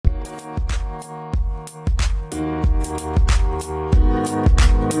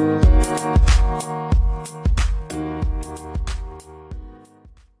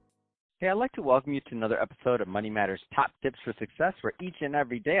I'd like to welcome you to another episode of Money Matters Top Tips for Success, where each and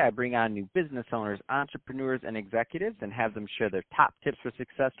every day I bring on new business owners, entrepreneurs, and executives and have them share their top tips for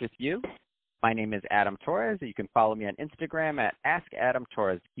success with you. My name is Adam Torres. You can follow me on Instagram at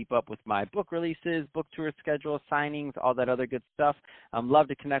AskAdamTorres to keep up with my book releases, book tour schedule, signings, all that other good stuff. Love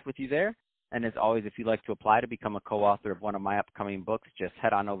to connect with you there. And as always, if you'd like to apply to become a co-author of one of my upcoming books, just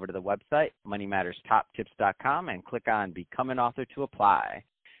head on over to the website, moneymatterstoptips.com, and click on Become an Author to apply.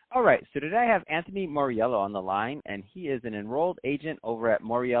 All right, so today I have Anthony Moriello on the line, and he is an enrolled agent over at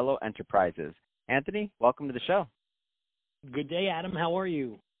Moriello Enterprises. Anthony, welcome to the show. Good day, Adam. How are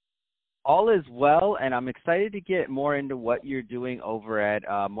you? All is well, and I'm excited to get more into what you're doing over at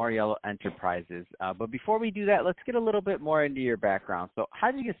Moriello Enterprises. But before we do that, let's get a little bit more into your background. So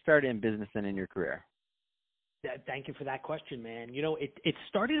how did you get started in business and in your career? Thank you for that question, man. You know, it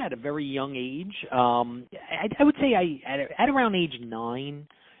started at a very young age. I would say at around age 9,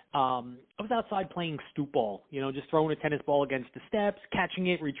 I was outside playing stoop ball, just throwing a tennis ball against the steps, catching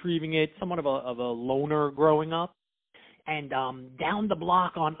it, retrieving it, somewhat of a loner growing up. And down the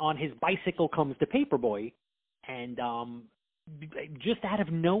block on his bicycle comes the paperboy, and just out of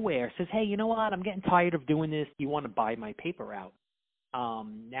nowhere says, "Hey, you know what? I'm getting tired of doing this. Do you want to buy my paper route?"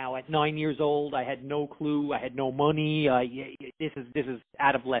 Now at 9 years old, I had no clue. I had no money. This is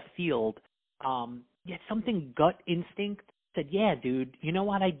out of left field. Yet something gut instinct said, "Yeah, dude. You know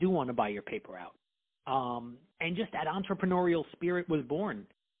what? I do want to buy your paper route." And just that entrepreneurial spirit was born.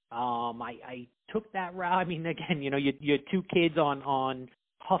 I took that route. I mean, again, you had two kids on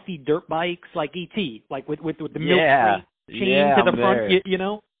huffy dirt bikes like ET, like with the milk crate chained to the front,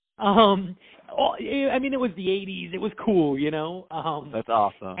 I mean, it was the 80s. It was cool, That's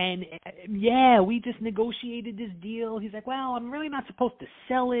awesome. And, we just negotiated this deal. He's like, well, I'm really not supposed to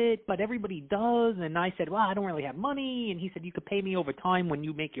sell it, but everybody does. And I said, well, I don't really have money. And he said, you could pay me over time when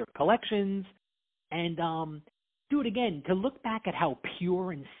you make your collections. And, dude, again, to look back at how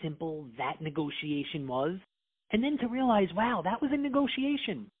pure and simple that negotiation was, and then to realize, wow, that was a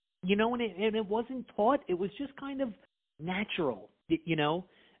negotiation, and it wasn't taught. It was just kind of natural,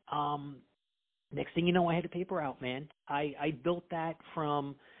 Next thing you know, I had a paper out, man. I built that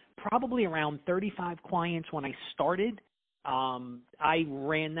from probably around 35 clients when I started. I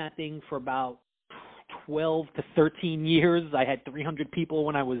ran that thing for about 12 to 13 years. I had 300 people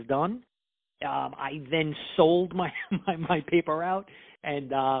when I was done. I then sold my paper out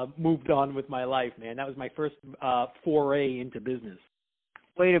and moved on with my life, man. That was my first foray into business.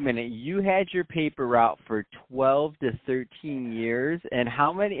 Wait a minute. You had your paper route for 12 to 13 years, and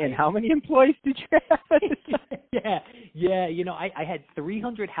how many employees did you have? Yeah. I had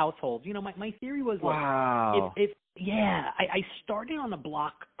 300 households. My theory was, wow. I started on a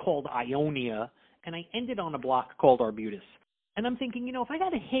block called Ionia, and I ended on a block called Arbutus. And I'm thinking, if I got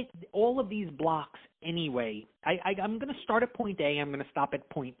to hit all of these blocks anyway, I'm going to start at point A, I'm going to stop at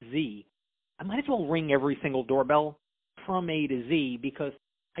point Z. I might as well ring every single doorbell from A to Z because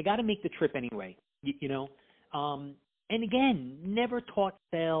I got to make the trip anyway, And again, never taught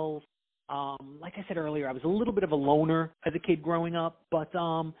sales. Like I said earlier, I was a little bit of a loner as a kid growing up, but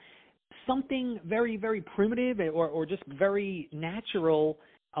something very, very primitive or just very natural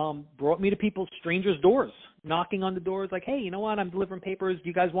brought me to strangers' doors, knocking on the doors like, hey, you know what? I'm delivering papers. Do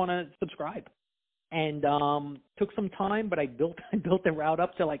you guys want to subscribe? And took some time, but I built the route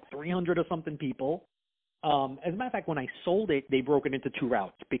up to like 300 or something people. As a matter of fact, when I sold it, they broke it into 2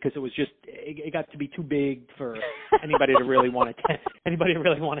 routes because it got to be too big for anybody to really want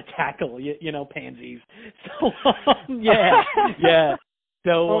to tackle, pansies. So yeah.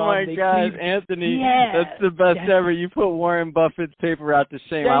 So, oh my gosh, Anthony, that's the best ever. You put Warren Buffett's paper out to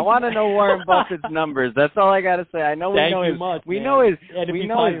shame. I want to know Warren Buffett's numbers. That's all I got to say. I know we know his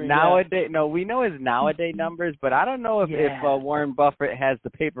nowadays numbers, but I don't know if Warren Buffett has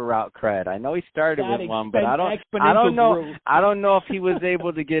the paper route cred. I know he started with one, but I don't know if he was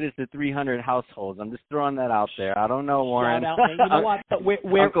able to get it to 300 households. I'm just throwing that out there. I don't know, Warren. Shout out, man. You know what?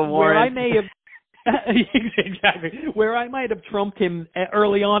 Uncle Warren. Where I may have exactly. Where I might have trumped him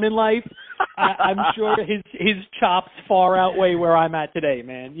early on in life, I'm sure his chops far outweigh where I'm at today,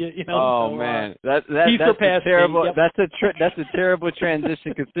 man. Man, that's a terrible. Yep. That's a terrible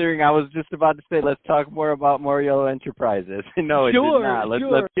transition. Considering I was just about to say, let's talk more about Moriello Enterprises. No, it did not.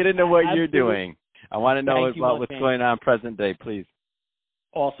 Let's get into what you're doing. I want to know about what's going on present day, please.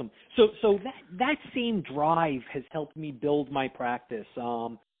 Awesome. So that same drive has helped me build my practice.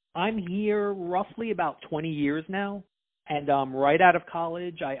 I'm here roughly about 20 years now, and right out of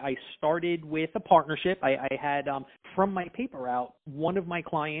college, I started with a partnership. I had, from my paper route, one of my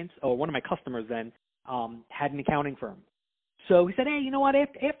customers then had an accounting firm. So he said, hey, you know what?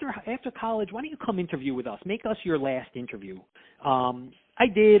 After college, why don't you come interview with us? Make us your last interview. I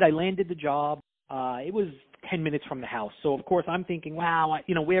did. I landed the job. It was 10 minutes from the house. So of course I'm thinking, wow,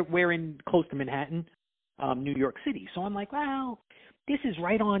 we're in close to Manhattan, New York City. So I'm like, wow, this is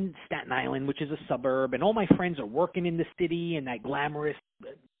right on Staten Island, which is a suburb, and all my friends are working in the city and that glamorous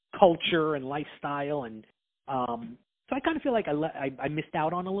culture and lifestyle. And so I kind of feel like I missed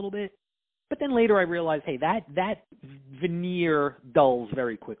out on a little bit. But then later I realized, hey, that veneer dulls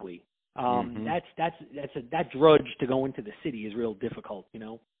very quickly. That drudge to go into the city is real difficult,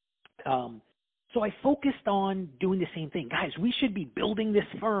 So I focused on doing the same thing. Guys, we should be building this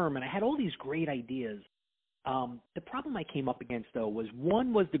firm, and I had all these great ideas. The problem I came up against, though, was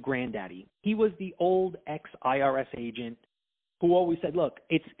the granddaddy. He was the old ex-IRS agent who always said, look,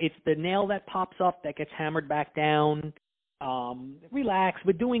 it's the nail that pops up that gets hammered back down. Relax,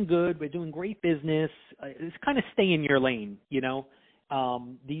 we're doing good, we're doing great business. It's kind of stay in your lane,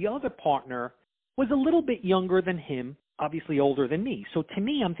 The other partner was a little bit younger than him, obviously older than me. So to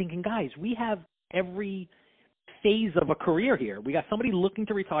me, I'm thinking, guys, we have every phase of a career here. We got somebody looking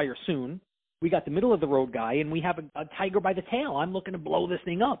to retire soon. We got the middle of the road guy, and we have a tiger by the tail. I'm looking to blow this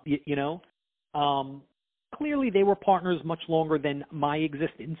thing up, Clearly, they were partners much longer than my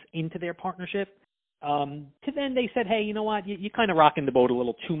existence into their partnership. To then they said, hey, you know what? You're kind of rocking the boat a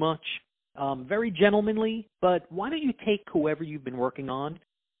little too much. Very gentlemanly, but why don't you take whoever you've been working on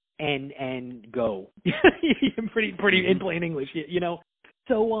and go? pretty in plain English,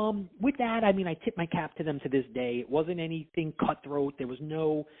 So with that, I mean, I tip my cap to them to this day. It wasn't anything cutthroat. There was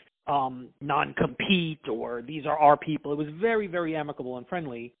no non-compete or these are our people. It was very, very amicable and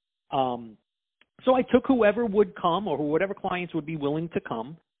friendly. So I took whoever would come or whatever clients would be willing to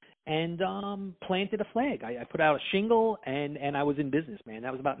come and planted a flag. I put out a shingle and I was in business, man.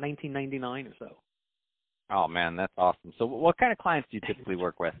 That was about 1999 or so. Oh, man, that's awesome. So what kind of clients do you typically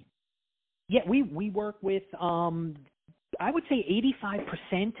work with? Yeah, we work with, I would say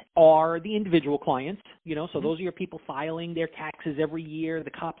 85% are the individual clients, so those are your people filing their taxes every year, the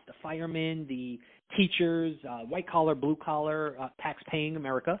cops, the firemen, the teachers, white collar, blue collar, tax paying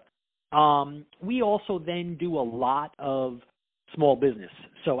America. We also then do a lot of small business.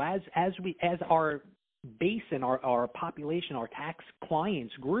 So as our base and our population, our tax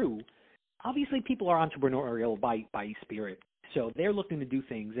clients grew, obviously people are entrepreneurial by spirit. So they're looking to do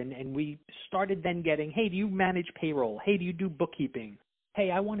things. And we started then getting, hey, do you manage payroll? Hey, do you do bookkeeping?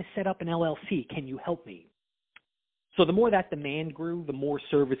 Hey, I want to set up an LLC. Can you help me? So the more that demand grew, the more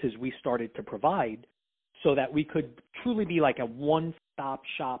services we started to provide so that we could truly be like a one-stop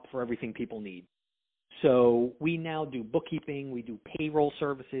shop for everything people need. So we now do bookkeeping, we do payroll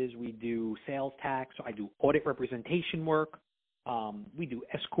services, we do sales tax, I do audit representation work, we do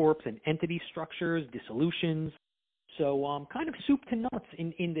S corps and entity structures, dissolutions. So kind of soup to nuts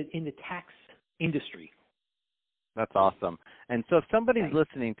in the tax industry. That's awesome. And so if somebody's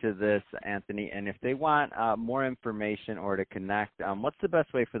listening to this, Anthony, and if they want more information or to connect, what's the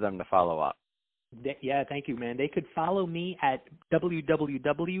best way for them to follow up? Yeah, thank you, man. They could follow me at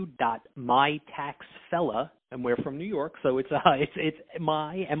www.mytaxfella, and we're from New York, so it's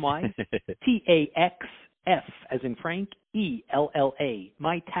my MYTAXF as in Frank ELLA,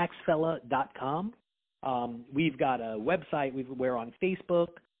 mytaxfella.com. We've got a website. We're on Facebook.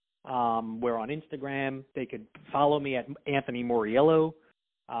 We're on Instagram. They could follow me at Anthony Moriello.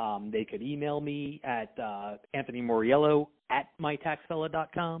 They could email me at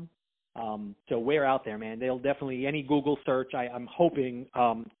anthonymoriello@mytaxfella.com. So we're out there, man. They'll definitely, any Google search, I'm hoping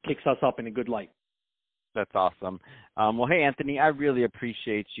kicks us up in a good light. That's awesome. Well, hey, Anthony, I really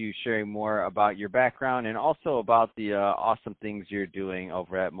appreciate you sharing more about your background and also about the awesome things you're doing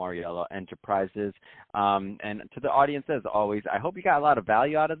over at Moriello Enterprises. And to the audience, as always, I hope you got a lot of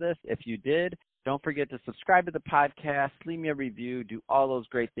value out of this. If you did, don't forget to subscribe to the podcast, leave me a review, do all those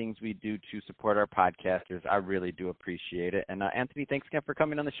great things we do to support our podcasters. I really do appreciate it. And Anthony, thanks again for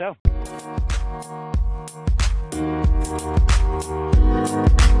coming on the show.